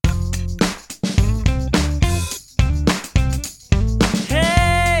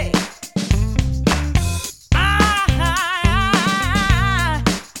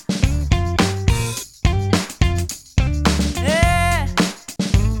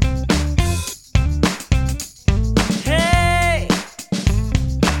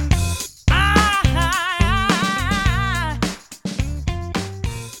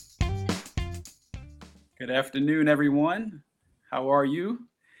Good afternoon, everyone. How are you?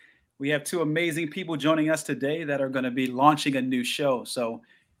 We have two amazing people joining us today that are going to be launching a new show. So,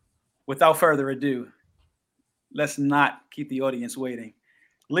 without further ado, let's not keep the audience waiting.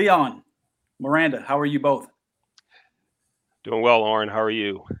 Leon, Miranda, how are you both? Doing well, Lauren. How are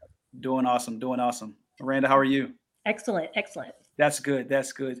you? Doing awesome, doing awesome. Miranda, how are you? Excellent, excellent. That's good.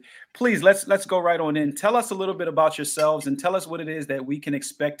 That's good. Please let's go right on in. Tell us a little bit about yourselves and tell us what it is that we can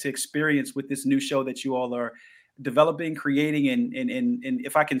expect to experience with this new show that you all are developing, creating, and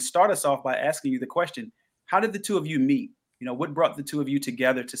if I can start us off by asking you the question, how did the two of you meet? What brought the two of you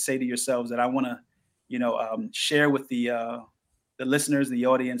together to say to yourselves that I want to, share with the listeners, the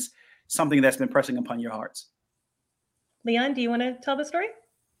audience, something that's been pressing upon your hearts. Leon, do you want to tell the story?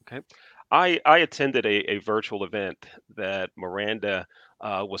 Okay. I attended a virtual event that Miranda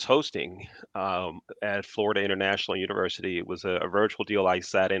was hosting at Florida International University. It was a virtual deal. I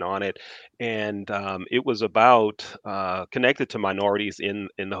sat in on it, and it was about connected to minorities in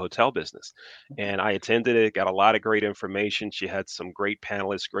the hotel business. And I attended it, got a lot of great information. She had some great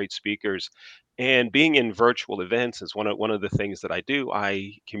panelists, great speakers. And being in virtual events is one of the things that I do.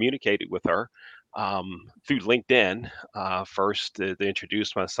 I communicated with her through LinkedIn first to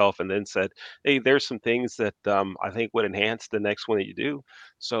introduce myself, and then said, "Hey, there's some things that I think would enhance the next one that you do.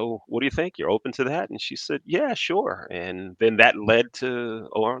 So, what do you think? You're open to that?" And she said, "Yeah, sure." And then that led to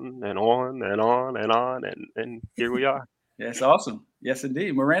on and on and on and on, and here we are. Yes, awesome. Yes,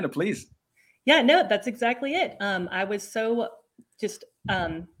 indeed. Miranda, please. Yeah, no, that's exactly it. I was so just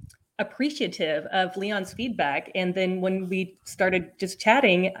appreciative of Leon's feedback. And then when we started just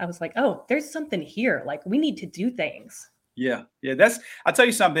chatting, I was like, oh, there's something here. Like, we need to do things. Yeah. I'll tell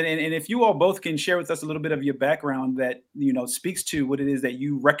you something. And if you all both can share with us a little bit of your background that, speaks to what it is that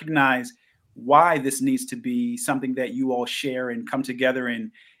you recognize why this needs to be something that you all share and come together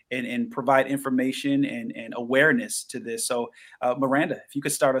and provide information and awareness to this. So, Miranda, if you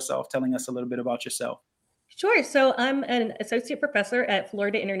could start us off telling us a little bit about yourself. Sure. So I'm an associate professor at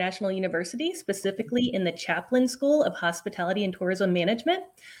Florida International University, specifically in the Chaplin School of Hospitality and Tourism Management.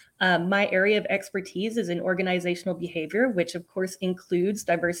 My area of expertise is in organizational behavior, which of course includes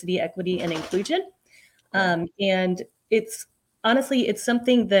diversity, equity, and inclusion. And it's honestly, it's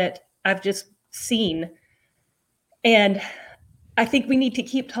something that I've just seen. And I think we need to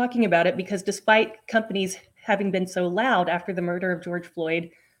keep talking about it because despite companies having been so loud after the murder of George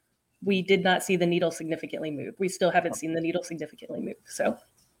Floyd, we did not see the needle significantly move. We still haven't seen the needle significantly move. So,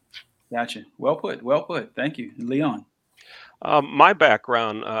 Gotcha. Well put. Well put. Thank you, Leon. My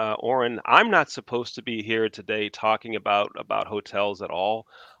background, Oren, I'm not supposed to be here today talking about hotels at all.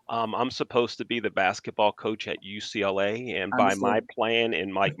 I'm supposed to be the basketball coach at UCLA, and by my Understood. plan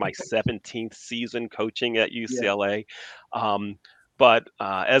in my 17th season coaching at Yeah. UCLA, um, but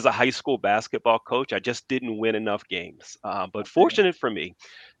as a high school basketball coach, I just didn't win enough games. But Okay. fortunate for me,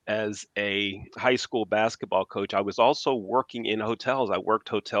 as a high school basketball coach, I was also working in hotels. I worked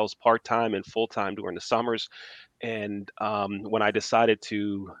hotels part time and full time during the summers. And when I decided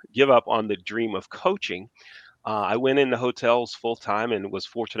to give up on the dream of coaching, I went into hotels full time and was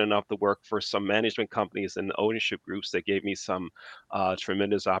fortunate enough to work for some management companies and ownership groups that gave me some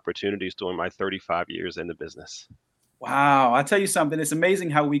tremendous opportunities during my 35 years in the business. Wow. I tell you something. It's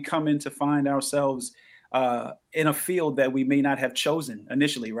amazing how we come in to find ourselves in a field that we may not have chosen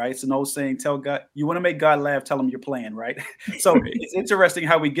initially, right? It's an old saying, tell God, you want to make God laugh, tell him your plan, right? So it's interesting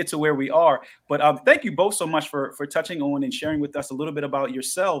how we get to where we are. But thank you both so much for touching on and sharing with us a little bit about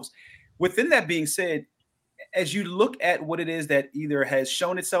yourselves. Within that being said, as you look at what it is that either has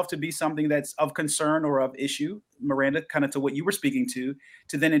shown itself to be something that's of concern or of issue, Miranda, kind of to what you were speaking to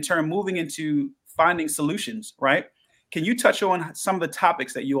then in turn moving into finding solutions, right? Can you touch on some of the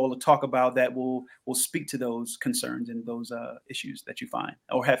topics that you all talk about that will speak to those concerns and those issues that you find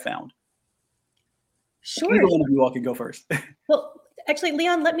or have found? Either sure. one of you all can go first. Well, actually,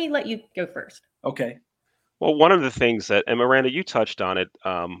 Leon, let me let you go first. Okay. Well, one of the things that, and Miranda, you touched on it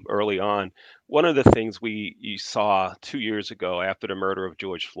early on. One of the things we you saw 2 years ago after the murder of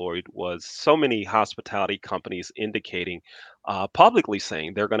George Floyd was so many hospitality companies indicating, publicly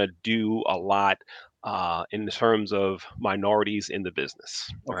saying they're going to do a lot in terms of minorities in the business,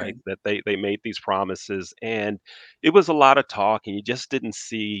 Okay. right? That they made these promises, and it was a lot of talk, and you just didn't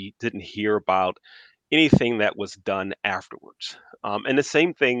hear about anything that was done afterwards. And the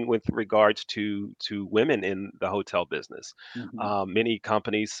same thing with regards to women in the hotel business. Hmm. Many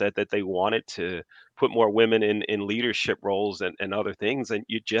companies said that they wanted to put more women in leadership roles and other things, and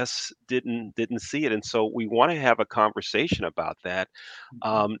you just didn't see it. And so we want to have a conversation about that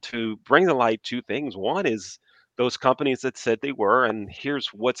Hmm. to bring to light two things. One is those companies that said they were, and here's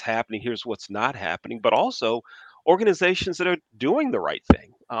what's happening, here's what's not happening, but also organizations that are doing the right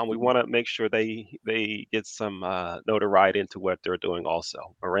thing. We want to make sure they get some notoriety into what they're doing also.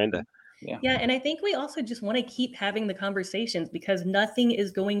 Miranda. Yeah. Yeah, and I think we also just want to keep having the conversations because nothing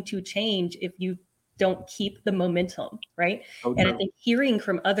is going to change if you don't keep the momentum, right? So And I true. think hearing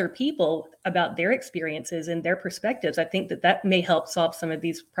from other people about their experiences and their perspectives, I think that may help solve some of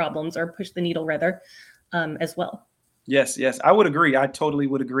these problems or push the needle rather, as well. Yes, yes, I would agree. I totally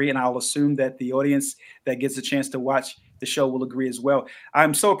would agree, and I'll assume that the audience that gets a chance to watch the show will agree as well.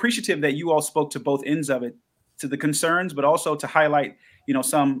 I'm so appreciative that you all spoke to both ends of it, to the concerns, but also to highlight,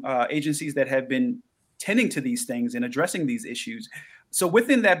 some agencies that have been tending to these things and addressing these issues. So,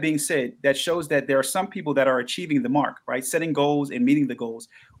 within that being said, that shows that there are some people that are achieving the mark, right? Setting goals and meeting the goals.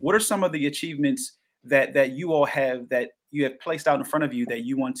 What are some of the achievements that you all have that you have placed out in front of you that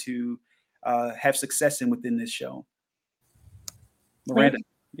you want to have success in within this show? Miranda,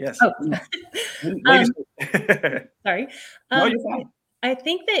 yes. Oh, Ladies um, first. sorry. No, Um, you're fine. I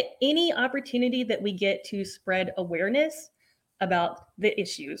think that any opportunity that we get to spread awareness about the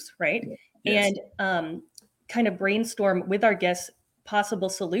issues, right? Yes. And kind of brainstorm with our guests possible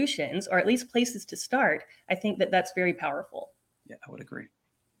solutions or at least places to start, I think that that's very powerful. Yeah, I would agree.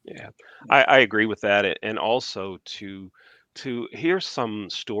 Yeah, Yeah. I agree with that, and also to hear some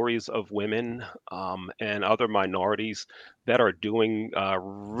stories of women and other minorities that are doing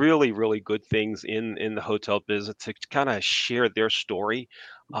really really good things in the hotel business to kind of share their story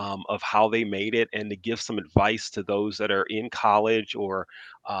of how they made it and to give some advice to those that are in college or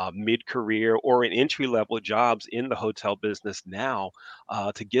mid-career or in entry-level jobs in the hotel business now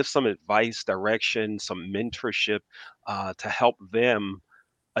to give some advice, direction, some mentorship to help them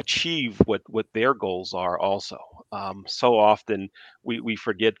achieve what their goals are also. So often we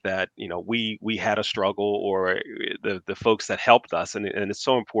forget that we had a struggle or the folks that helped us, and it's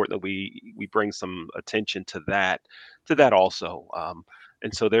so important that we bring some attention to that also.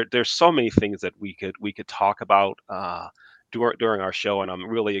 And so there's so many things that we could talk about during our show, and I'm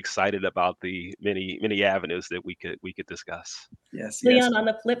really excited about the many avenues that we could discuss. Yes, yes. Leon, on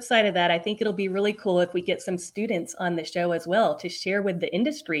the flip side of that, I think it'll be really cool if we get some students on the show as well to share with the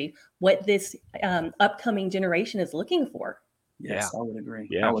industry what this upcoming generation is looking for. Yeah, Yes, I would agree. I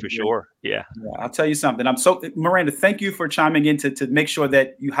yeah, would for agree. sure. Yeah. Yeah, I'll tell you something. Miranda, thank you for chiming in to make sure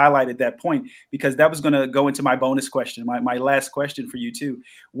that you highlighted that point because that was going to go into my bonus question, my last question for you too.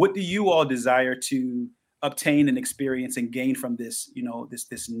 What do you all desire to obtain and experience and gain from this,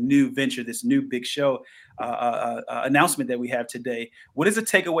 this new venture, this new big show announcement that we have today? What is a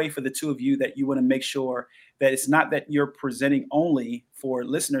takeaway for the two of you that you want to make sure that it's not that you're presenting only for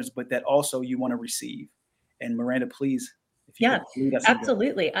listeners, but that also you want to receive? And Miranda, please, if you Yeah, could lead us in.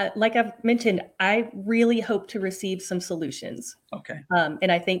 absolutely. Like I've mentioned, I really hope to receive some solutions. Okay.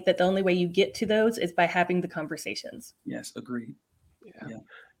 And I think that the only way you get to those is by having the conversations. Yes, agreed. Yeah. Yeah.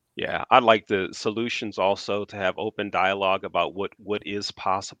 Yeah, I'd like the solutions also to have open dialogue about what is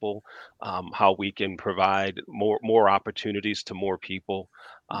possible, how we can provide more opportunities to more people,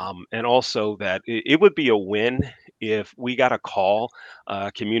 and also that it would be a win if we got a call,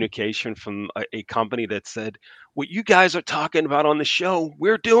 communication from a company that said, "What you guys are talking about on the show,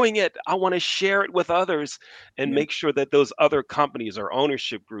 we're doing it. I want to share it with others and Yeah. make sure that those other companies or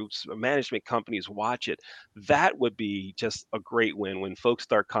ownership groups or management companies watch it." That would be just a great win when folks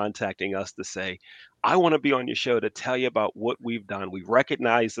start contacting us to say, I want to be on your show to tell you about what we've done. We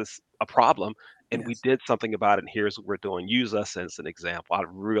recognize this a problem and we Yes. did something about it. And here's what we're doing. Use us as an example. I'd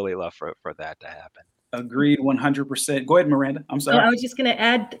really love for that to happen. Agreed 100%. Go ahead, Miranda. I'm Oh, sorry. I was just going to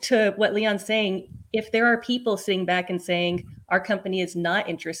add to what Leon's saying. If there are people sitting back and saying, our company is not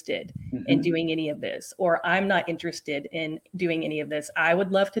interested in Mhm. doing any of this, or I'm not interested in doing any of this, I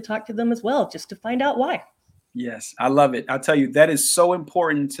would love to talk to them as well, just to find out why. Yes, I love it. I'll tell you, that is so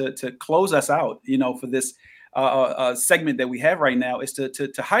important to close us out, for this segment that we have right now is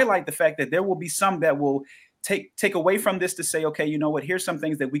to highlight the fact that there will be some that will take away from this to say, okay, you know what, here's some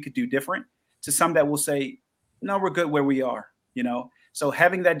things that we could do different, to some that will say, no, we're good where we are. So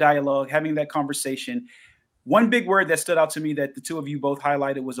having that dialogue, having that conversation. One big word that stood out to me that the two of you both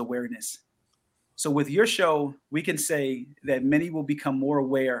highlighted was awareness. So with your show, we can say that many will become more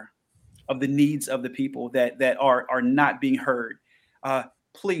aware of the needs of the people that are not being heard. Uh,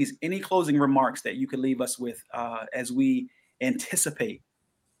 Please, any closing remarks that you could leave us with as we anticipate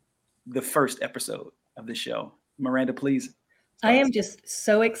the first episode of the show? Miranda, please I start us. am just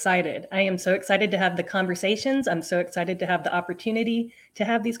so excited. I am so excited to have the conversations. I'm so excited to have the opportunity to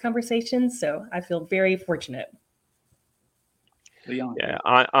have these conversations. So I feel very fortunate. Leon. Yeah,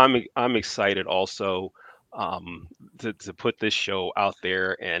 I'm excited also um, to put this show out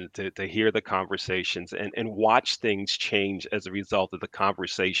there and to hear the conversations and watch things change as a result of the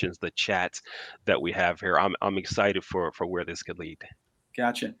conversations, the chats that we have here. I'm excited for where this could lead.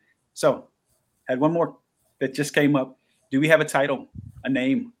 Gotcha. So, had one more that just came up. Do we have a title, a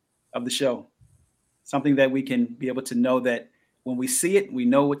name of the show? Something that we can be able to know that when we see it, we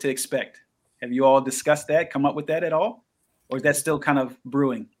know what to expect. Have you all discussed that, come up with that at all? Or is that still kind of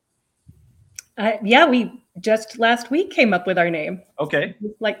brewing? Yeah, we just last week came up with our name. Okay. Would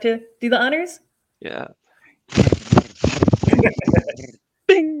you like to do the honors? Yeah.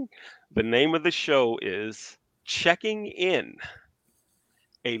 Bing. The name of the show is Checking In,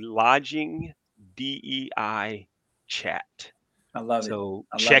 a lodging DEI chat. I love it. So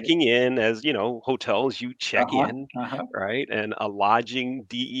I love it. checking in, as you know, hotels, you check Uh-huh. in, Uh-huh. right? And a lodging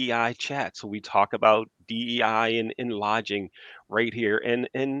DEI chat. So we talk about DEI in lodging right here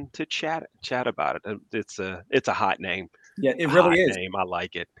and to chat about it. It's a hot name. Yeah, it really Hot is. name. I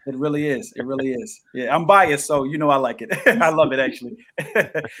like it. It really is. It really is. Yeah, I'm biased, so you know I like it. I love it actually.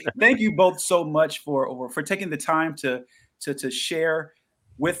 Thank you both so much for taking the time to share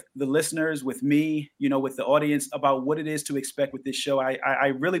with the listeners, with me, with the audience about what it is to expect with this show. I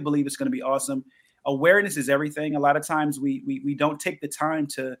really believe it's going to be awesome. Awareness is everything. A lot of times we don't take the time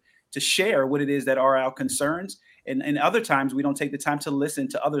to share what it is that are our concerns, and other times we don't take the time to listen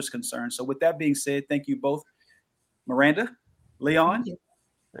to others' concerns. So with that being said, thank you both, Miranda, Leon,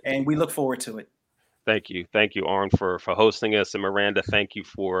 and we look forward to it. Thank you, Arn, for hosting us, and Miranda, thank you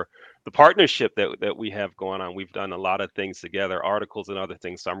for the partnership that we have going on. We've done a lot of things together, articles and other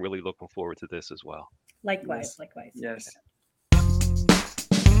things. So I'm really looking forward to this as well. Likewise, Yes. likewise. Yes.